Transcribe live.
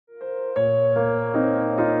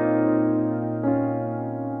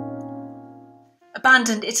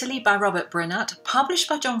Abandoned Italy by Robin Brinaert, published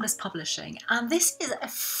by Jonglez Publishing, and this is a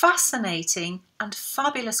fascinating and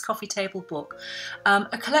fabulous coffee table book,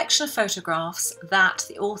 a collection of photographs that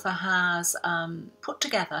the author has put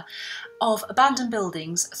together of abandoned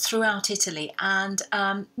buildings throughout Italy, and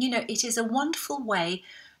you know, it is a wonderful way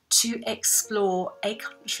to explore a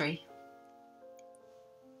country.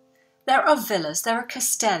 There are villas, there are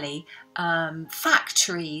castelli,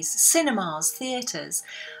 factories, cinemas, theatres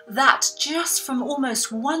that just from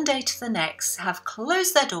almost one day to the next have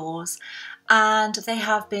closed their doors and they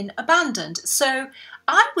have been abandoned. So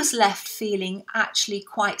I was left feeling actually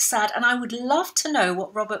quite sad, and I would love to know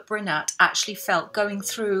what Robin Brinaert actually felt going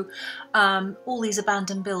through all these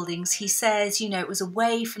abandoned buildings. He says, you know, it was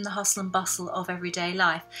away from the hustle and bustle of everyday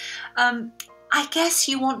life. I guess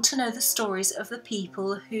you want to know the stories of the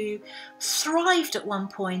people who thrived at one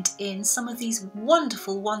point in some of these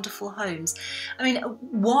wonderful, wonderful homes. I mean,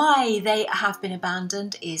 why they have been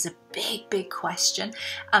abandoned is a big, big question,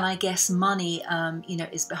 and I guess money, you know,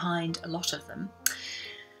 is behind a lot of them.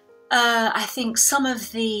 I think some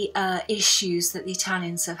of the issues that the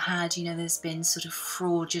Italians have had, you know, there's been sort of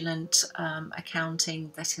fraudulent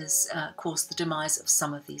accounting that has caused the demise of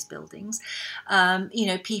some of these buildings. You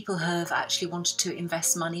know, people have actually wanted to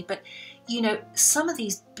invest money, but, you know, some of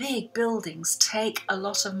these big buildings take a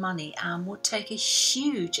lot of money and would take a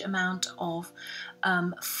huge amount of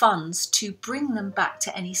funds to bring them back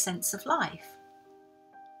to any sense of life.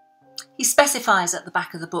 He specifies at the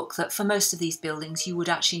back of the book that for most of these buildings you would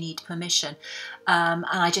actually need permission, and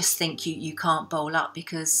I just think you can't bowl up,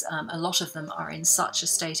 because a lot of them are in such a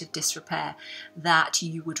state of disrepair that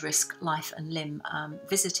you would risk life and limb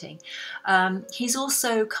visiting. He's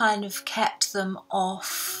also kind of kept them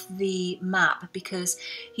off the map because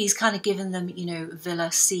he's kind of given them, you know,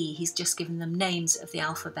 Villa C, he's just given them names of the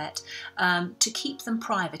alphabet to keep them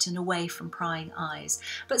private and away from prying eyes.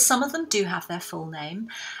 But some of them do have their full name.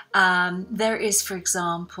 There is, for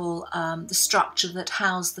example, the structure that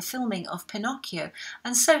housed the filming of Pinocchio,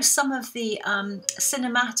 and so some of the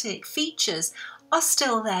cinematic features are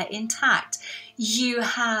still there intact. You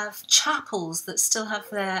have chapels that still have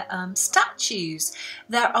their statues.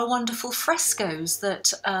 There are wonderful frescoes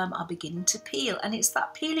that are beginning to peel, and it's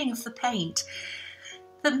that peeling of the paint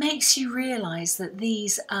that makes you realise that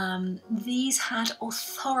these had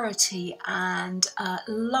authority and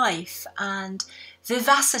life and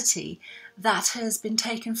vivacity that has been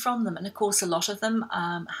taken from them. And of course a lot of them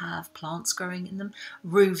have plants growing in them,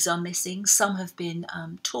 roofs are missing, some have been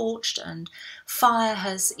torched, and fire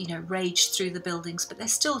has, you know, raged through the buildings, but they're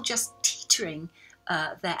still just teetering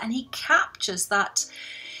there. And he captures that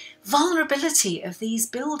vulnerability of these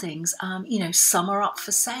buildings. You know, some are up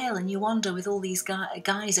for sale, and you wonder, with all these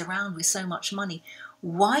guys around with so much money,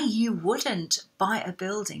 why you wouldn't buy a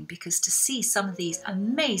building, because to see some of these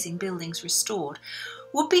amazing buildings restored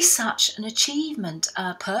would be such an achievement,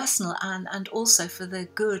 personal and also for the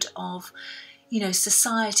good of, you know,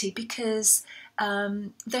 society, because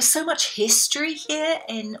there's so much history here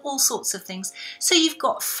in all sorts of things. So you've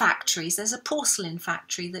got factories. There's a porcelain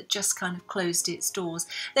factory that just kind of closed its doors.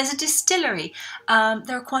 There's a distillery.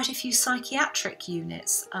 There are quite a few psychiatric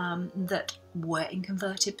units that were in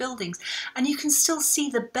converted buildings, and you can still see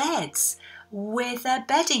the beds with their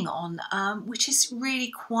bedding on, which is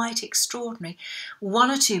really quite extraordinary.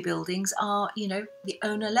 One or two buildings are, you know, the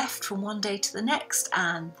owner left from one day to the next,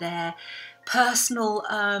 and they're personal,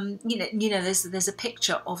 you know, there's a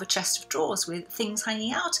picture of a chest of drawers with things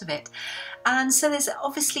hanging out of it, and so there's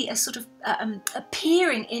obviously a sort of a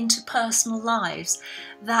peering into personal lives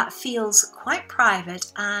that feels quite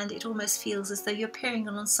private, and it almost feels as though you're peering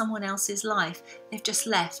on someone else's life they've just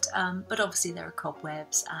left, but obviously there are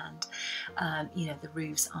cobwebs, and you know, the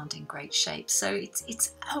roofs aren't in great shape. So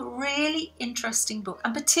it's a really interesting book,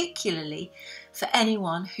 and particularly for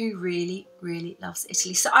anyone who really, really loves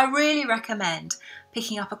Italy. So I really recommend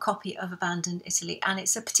picking up a copy of Abandoned Italy, and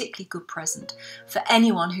it's a particularly good present for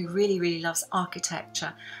anyone who really, really loves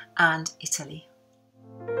architecture and Italy.